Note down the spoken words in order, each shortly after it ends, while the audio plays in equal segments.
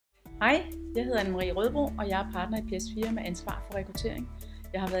Hej, jeg hedder Rødbroe, og jeg er partner i PS4 med ansvar for rekruttering.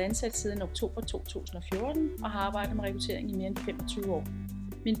 Jeg har været ansat siden oktober 2014 og har arbejdet med rekruttering i mere end 25 år.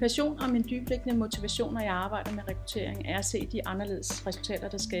 Min passion og min dybliggende motivation, når jeg arbejder med rekruttering, er at se de anderledes resultater,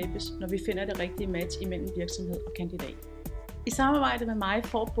 der skabes, når vi finder det rigtige match imellem virksomhed og kandidat. I samarbejde med mig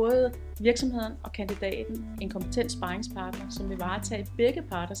får både virksomheden og kandidaten en kompetent sparringspartner, som vil varetage begge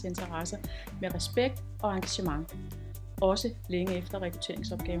parters interesser med respekt og engagement, også længe efter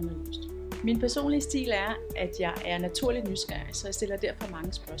rekrutteringsopgaven er løst. Min personlige stil er, at jeg er naturligt nysgerrig, så jeg stiller derfor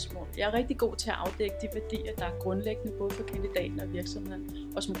mange spørgsmål. Jeg er rigtig god til at afdække de værdier, der er grundlæggende både for kandidaten og virksomheden,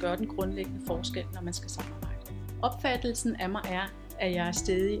 og som gør den grundlæggende forskel, når man skal samarbejde. Opfattelsen af mig er, at jeg er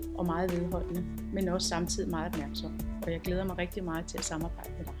stædig og meget vedholdende, men også samtidig meget opmærksom, og jeg glæder mig rigtig meget til at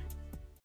samarbejde med dig.